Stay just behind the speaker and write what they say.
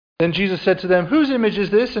Then Jesus said to them, "Whose image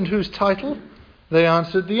is this and whose title?" They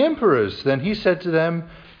answered, "The emperor's." Then he said to them,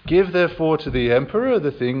 "Give therefore to the emperor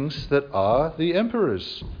the things that are the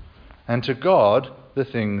emperor's, and to God the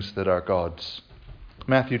things that are God's."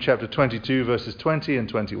 Matthew chapter 22, verses 20 and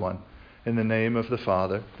 21. In the name of the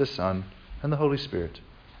Father, the Son, and the Holy Spirit.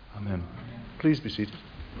 Amen. Please be seated.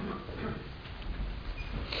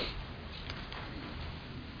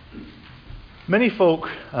 Many folk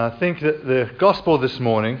think that the gospel this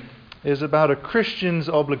morning is about a Christian's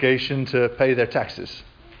obligation to pay their taxes.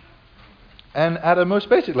 And at a most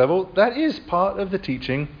basic level, that is part of the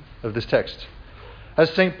teaching of this text. As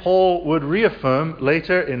St. Paul would reaffirm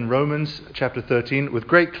later in Romans chapter 13 with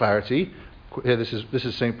great clarity, here this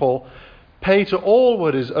is St. Paul, "Pay to all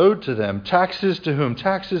what is owed to them, taxes to whom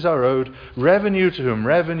taxes are owed, revenue to whom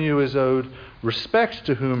revenue is owed, respect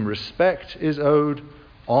to whom respect is owed,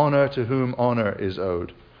 honor to whom honor is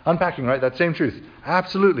owed." Unpacking, right? That same truth.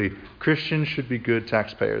 Absolutely. Christians should be good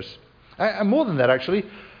taxpayers. And more than that, actually,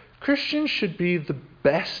 Christians should be the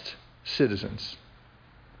best citizens,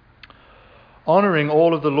 honoring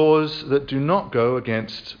all of the laws that do not go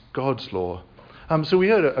against God's law. So we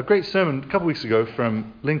heard a great sermon a couple weeks ago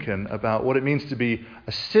from Lincoln about what it means to be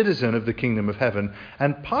a citizen of the kingdom of heaven.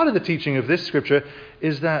 And part of the teaching of this scripture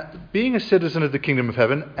is that being a citizen of the kingdom of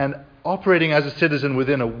heaven and operating as a citizen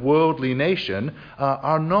within a worldly nation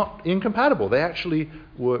are not incompatible. They actually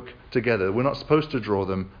work together. We're not supposed to draw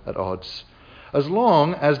them at odds, as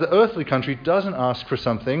long as the earthly country doesn't ask for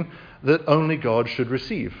something that only God should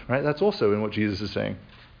receive. Right? That's also in what Jesus is saying.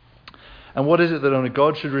 And what is it that only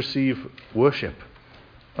God should receive? Worship.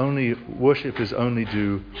 Only worship is only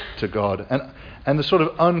due to God. And the sort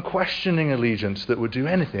of unquestioning allegiance that would do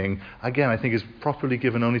anything, again, I think is properly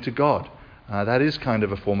given only to God. That is kind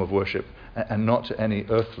of a form of worship, and not to any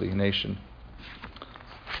earthly nation.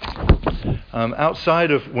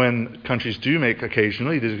 Outside of when countries do make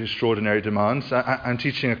occasionally these extraordinary demands, I'm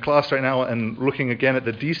teaching a class right now and looking again at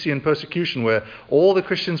the Decian persecution, where all the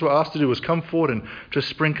Christians were asked to do was come forward and just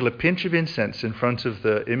sprinkle a pinch of incense in front of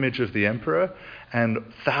the image of the emperor, and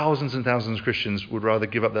thousands and thousands of Christians would rather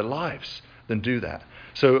give up their lives than do that.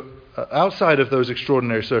 So outside of those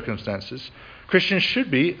extraordinary circumstances, Christians should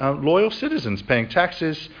be loyal citizens, paying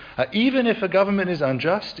taxes, even if a government is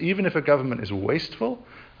unjust, even if a government is wasteful,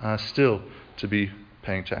 still to be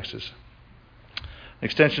paying taxes. An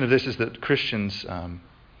extension of this is that Christians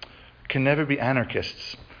can never be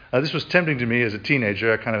anarchists. This was tempting to me as a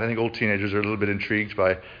teenager. I think all teenagers are a little bit intrigued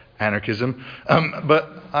by anarchism.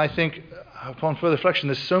 But I think upon further reflection,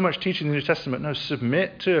 there's so much teaching in the New Testament. No,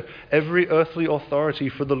 submit to every earthly authority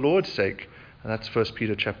for the Lord's sake. That's 1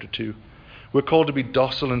 Peter chapter 2. We're called to be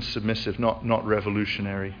docile and submissive, not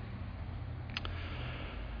revolutionary.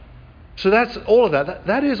 So that's all of that.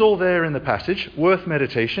 That is all there in the passage, worth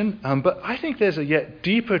meditation. But I think there's a yet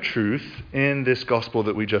deeper truth in this gospel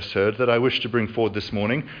that we just heard that I wish to bring forward this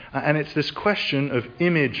morning. And it's this question of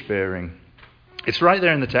image bearing. It's right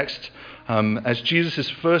there in the text as Jesus'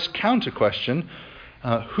 first counter question.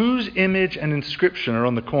 Whose image and inscription are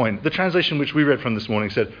on the coin? The translation which we read from this morning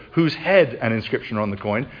said, whose head and inscription are on the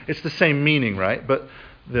coin. It's the same meaning, right? But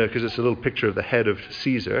because it's a little picture of the head of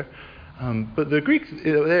Caesar. But the Greek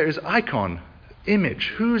there is icon, image.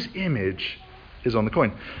 Whose image is on the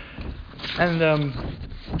coin? And,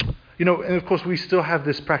 and of course we still have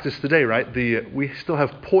this practice today, right? We still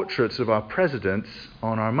have portraits of our presidents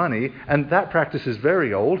on our money, and that practice is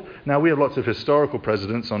very old. Now we have lots of historical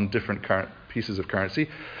presidents on different pieces of currency.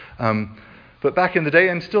 But back in the day,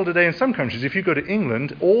 and still today in some countries, if you go to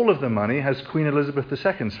England, all of the money has Queen Elizabeth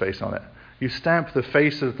II's face on it. You stamp the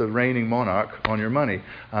face of the reigning monarch on your money.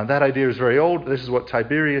 That idea is very old. This is what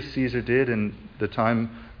Tiberius Caesar did in the time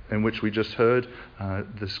in which we just heard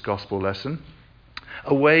this gospel lesson.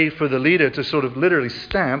 A way for the leader to sort of literally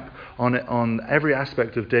stamp on every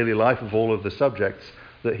aspect of daily life of all of the subjects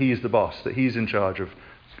that he's the boss, that he's in charge of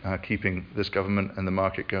keeping this government and the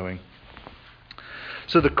market going.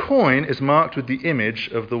 So the coin is marked with the image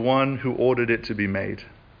of the one who ordered it to be made.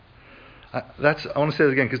 I want to say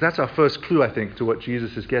that again because that's our first clue, I think, to what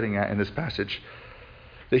Jesus is getting at in this passage.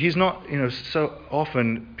 That he's not, so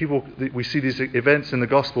often we see these events in the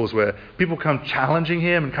Gospels where people come challenging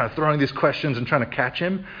him and kind of throwing these questions and trying to catch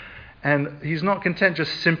him. And he's not content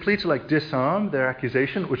just simply to disarm their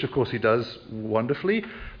accusation, which of course he does wonderfully,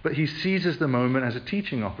 but he seizes the moment as a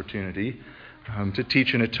teaching opportunity to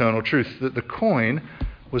teach an eternal truth, that the coin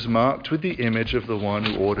was marked with the image of the one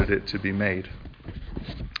who ordered it to be made.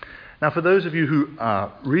 Now, for those of you who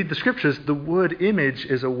read the scriptures, the word image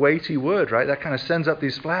is a weighty word, right? That kind of sends up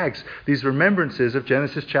these flags, these remembrances of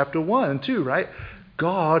Genesis chapter 1 and 2, right?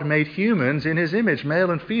 God made humans in his image, male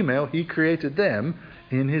and female. He created them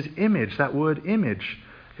in his image. That word image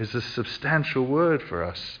is a substantial word for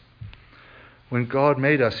us. When God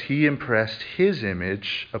made us, he impressed his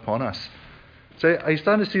image upon us. So are you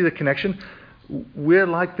starting to see the connection? We're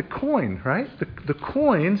like the coin, right? The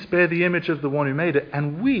coins bear the image of the one who made it,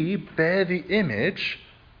 and we bear the image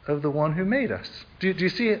of the one who made us. Do you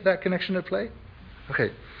see that connection at play?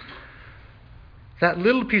 Okay. That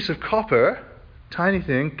little piece of copper, tiny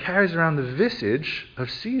thing, carries around the visage of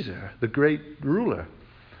Caesar, the great ruler.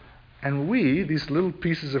 And we, these little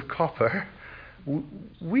pieces of copper,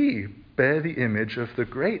 we bear the image of the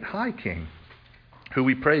great high king, who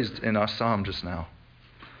we praised in our psalm just now.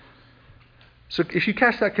 So if you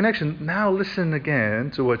catch that connection, now listen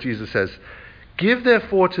again to what Jesus says. Give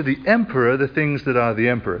therefore to the emperor the things that are the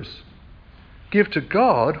emperor's. Give to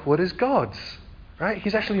God what is God's. Right?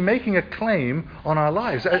 He's actually making a claim on our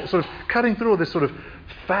lives, sort of cutting through all this sort of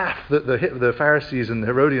faff that the Pharisees and the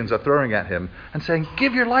Herodians are throwing at him, and saying,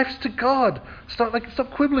 give your lives to God. Stop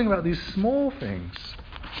quibbling about these small things.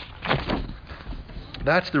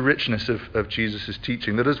 That's the richness of Jesus'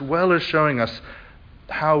 teaching, that as well as showing us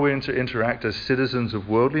how we're to interact as citizens of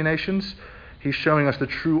worldly nations, he's showing us the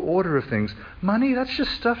true order of things. Money, that's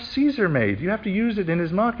just stuff Caesar made. You have to use it in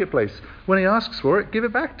his marketplace. When he asks for it, give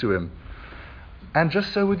it back to him. And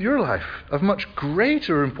just so with your life. Of much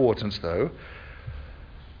greater importance, though,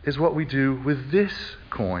 is what we do with this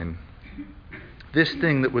coin. This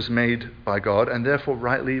thing that was made by God and therefore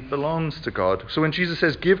rightly belongs to God. So when Jesus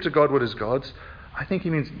says, give to God what is God's, I think he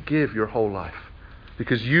means give your whole life.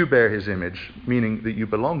 Because you bear his image, meaning that you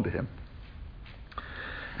belong to him.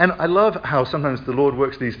 And I love how sometimes the Lord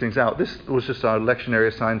works these things out. This was just our lectionary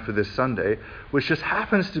assigned for this Sunday, which just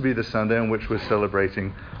happens to be the Sunday on which we're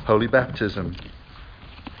celebrating Holy Baptism.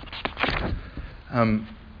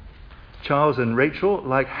 Charles and Rachel,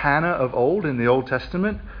 like Hannah of old in the Old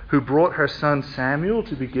Testament, who brought her son Samuel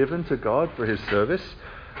to be given to God for his service,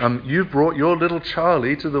 you've brought your little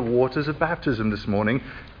Charlie to the waters of baptism this morning,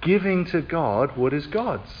 giving to God what is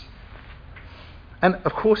God's. And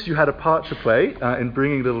of course you had a part to play in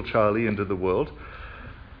bringing little Charlie into the world.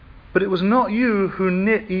 But it was not you who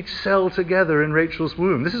knit each cell together in Rachel's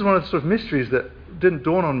womb. This is one of the sort of mysteries that didn't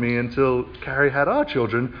dawn on me until Carrie had our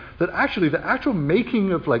children, that actually the actual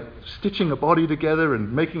making of stitching a body together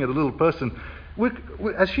and making it a little person,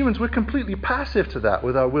 as humans, we're completely passive to that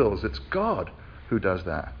with our wills. It's God who does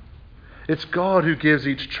that. It's God who gives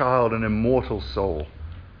each child an immortal soul.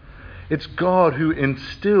 It's God who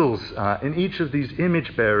instills in each of these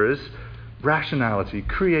image bearers rationality,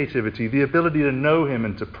 creativity, the ability to know him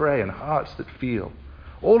and to pray, and hearts that feel.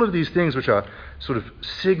 All of these things which are sort of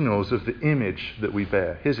signals of the image that we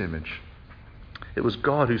bear, his image. It was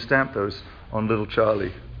God who stamped those on little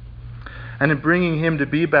Charlie. And in bringing him to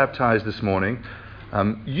be baptized this morning,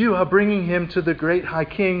 you are bringing him to the great high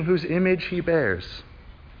king whose image he bears.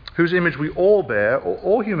 Whose image we all bear,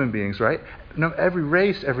 all human beings, right? No, every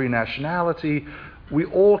race, every nationality, we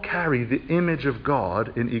all carry the image of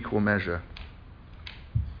God in equal measure.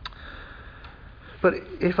 But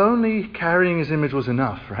if only carrying his image was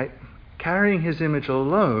enough, right? Carrying his image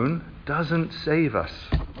alone doesn't save us.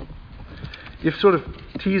 If sort of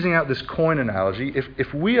teasing out this coin analogy,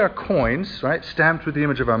 if we are coins, right, stamped with the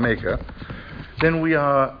image of our Maker, then we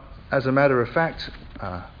are, as a matter of fact,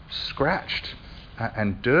 scratched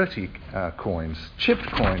and dirty coins, chipped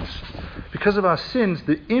coins. Because of our sins,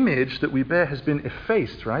 the image that we bear has been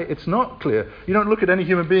effaced, right? It's not clear. You don't look at any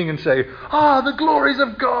human being and say, the glories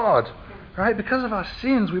of God, right? Because of our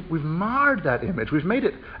sins, we've marred that image. We've made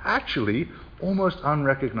it actually almost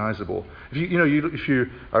unrecognizable. If you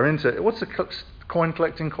are into, what's the coin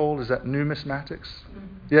collecting called? Is that numismatics?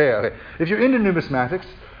 Mm-hmm. Yeah. Okay. If you're into numismatics,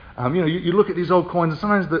 you look at these old coins, and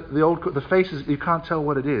sometimes the faces, you can't tell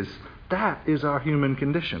what it is. That is our human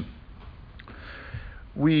condition.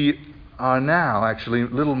 We are now actually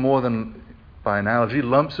little more than, by analogy,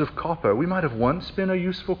 lumps of copper. We might have once been a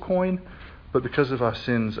useful coin, but because of our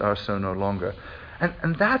sins are so no longer.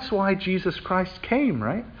 And that's why Jesus Christ came,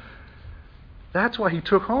 right? That's why he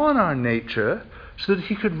took on our nature, so that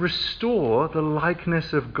he could restore the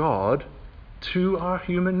likeness of God to our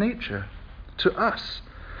human nature, to us.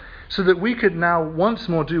 So that we could now once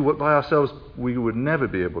more do what by ourselves we would never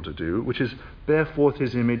be able to do, which is bear forth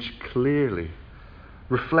his image clearly,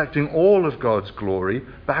 reflecting all of God's glory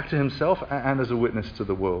back to himself and as a witness to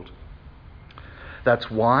the world. That's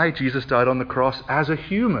why Jesus died on the cross as a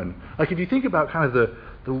human. If you think about kind of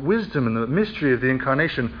the wisdom and the mystery of the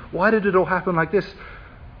incarnation, why did it all happen like this?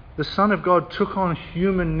 The Son of God took on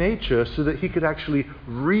human nature so that he could actually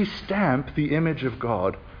restamp the image of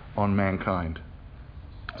God on mankind.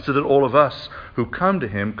 so that all of us who come to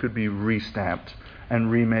him could be restamped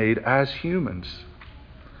and remade as humans.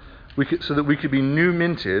 So that we could be new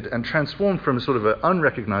minted and transformed from sort of an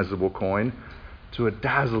unrecognizable coin to a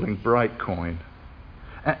dazzling bright coin.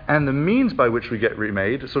 And the means by which we get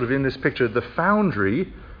remade, sort of in this picture, the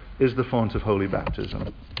foundry is the font of holy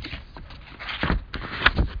baptism.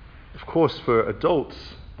 Of course, for adults,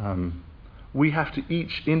 we have to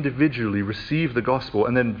each individually receive the gospel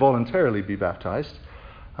and then voluntarily be baptized.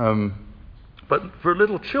 But for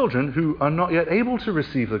little children who are not yet able to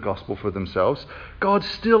receive the gospel for themselves, God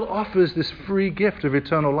still offers this free gift of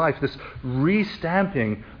eternal life, this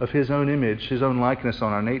restamping of his own image, his own likeness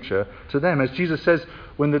on our nature to them. As Jesus says,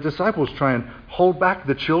 when the disciples try and hold back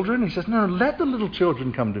the children, he says, no, let the little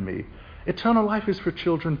children come to me. Eternal life is for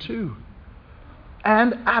children too.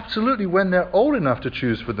 And absolutely, when they're old enough to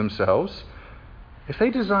choose for themselves, if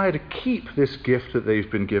they desire to keep this gift that they've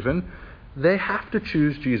been given, they have to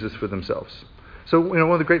choose Jesus for themselves. So,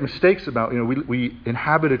 one of the great mistakes about, we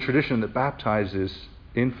inhabit a tradition that baptizes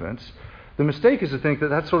infants. The mistake is to think that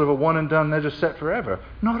that's sort of a one and done, they're just set forever.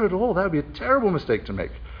 Not at all. That would be a terrible mistake to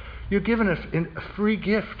make. You're given a free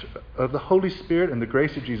gift of the Holy Spirit and the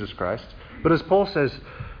grace of Jesus Christ. But as Paul says,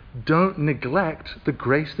 don't neglect the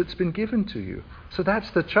grace that's been given to you. So that's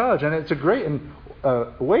the charge. And it's a great and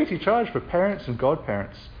weighty charge for parents and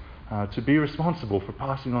godparents to be responsible for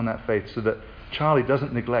passing on that faith so that Charlie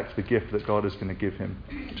doesn't neglect the gift that God is going to give him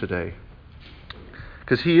today.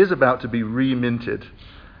 Because he is about to be reminted.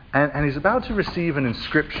 And he's about to receive an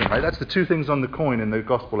inscription, right? That's the two things on the coin in the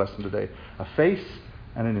gospel lesson today. A face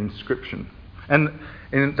and an inscription. And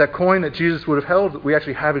in that coin that Jesus would have held, we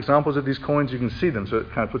actually have examples of these coins. You can see them, so it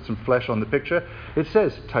kind of puts some flesh on the picture. It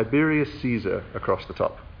says Tiberius Caesar across the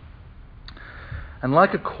top. And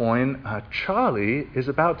like a coin, Charlie is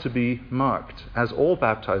about to be marked, as all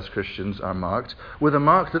baptized Christians are marked, with a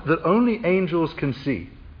mark that only angels can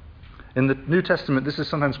see. In the New Testament, this is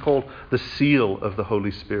sometimes called the seal of the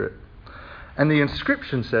Holy Spirit. And the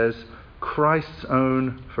inscription says, Christ's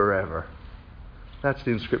own forever. That's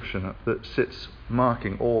the inscription that sits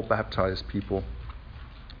marking all baptized people.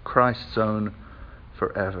 Christ's own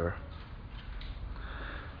forever.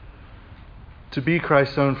 To be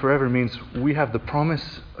Christ's own forever means we have the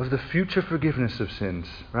promise of the future forgiveness of sins,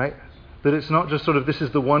 right? That it's not just sort of, this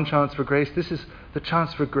is the one chance for grace, this is the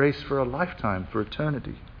chance for grace for a lifetime, for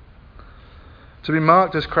eternity. To be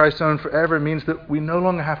marked as Christ's own forever means that we no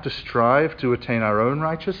longer have to strive to attain our own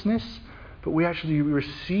righteousness, but we actually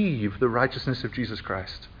receive the righteousness of Jesus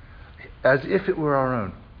Christ as if it were our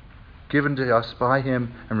own, given to us by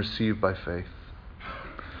him and received by faith.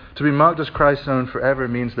 To be marked as Christ's own forever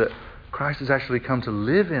means that Christ has actually come to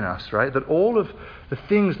live in us, right? That all of the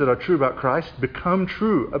things that are true about Christ become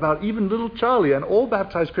true about even little Charlie and all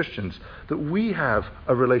baptized Christians. That we have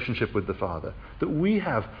a relationship with the Father. That we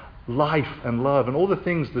have life and love and all the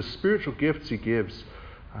things, the spiritual gifts he gives,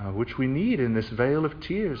 which we need in this vale of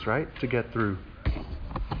tears, right? To get through.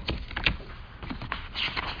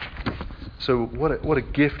 So what a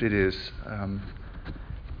gift it is.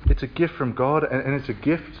 It's a gift from God, and it's a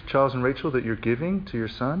gift, Charles and Rachel, that you're giving to your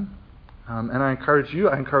son. And I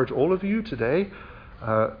encourage all of you today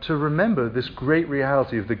to remember this great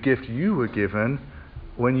reality of the gift you were given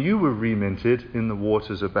when you were reminted in the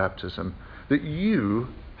waters of baptism. That you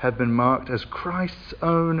have been marked as Christ's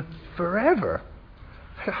own forever.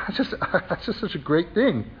 That's just such a great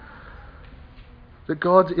thing. That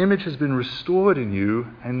God's image has been restored in you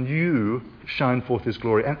and you shine forth his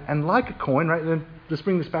glory. And like a coin, right, then let's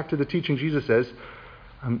bring this back to the teaching Jesus says,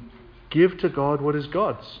 give to God what is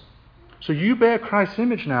God's. So you bear Christ's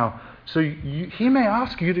image now. So he may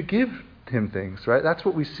ask you to give him things, right? That's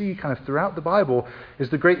what we see kind of throughout the Bible,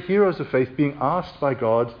 is the great heroes of faith being asked by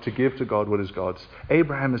God to give to God what is God's.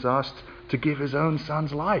 Abraham is asked to give his own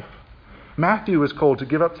son's life. Matthew is called to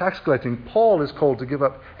give up tax collecting. Paul is called to give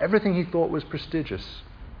up everything he thought was prestigious.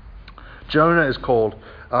 Jonah is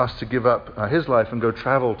asked to give up his life and go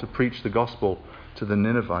travel to preach the gospel to the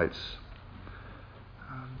Ninevites.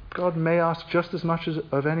 God may ask just as much as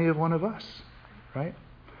of any one of us, right?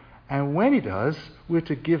 And when he does, we're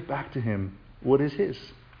to give back to him what is his.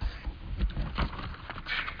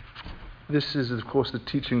 This is, of course, the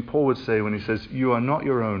teaching Paul would say when he says, you are not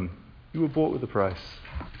your own. You were bought with a price.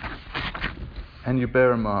 And you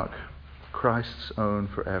bear a mark, Christ's own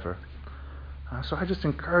forever. So I just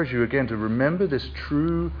encourage you again to remember this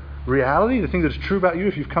true reality, the thing that is true about you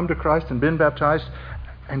if you've come to Christ and been baptized,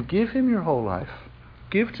 and give him your whole life.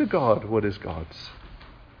 Give to God what is God's.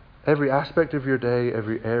 Every aspect of your day,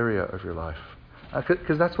 every area of your life.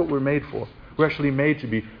 Because that's what we're made for. We're actually made to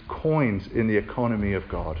be coins in the economy of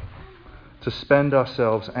God. to spend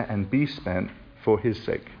ourselves and be spent for his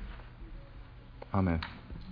sake. Amen.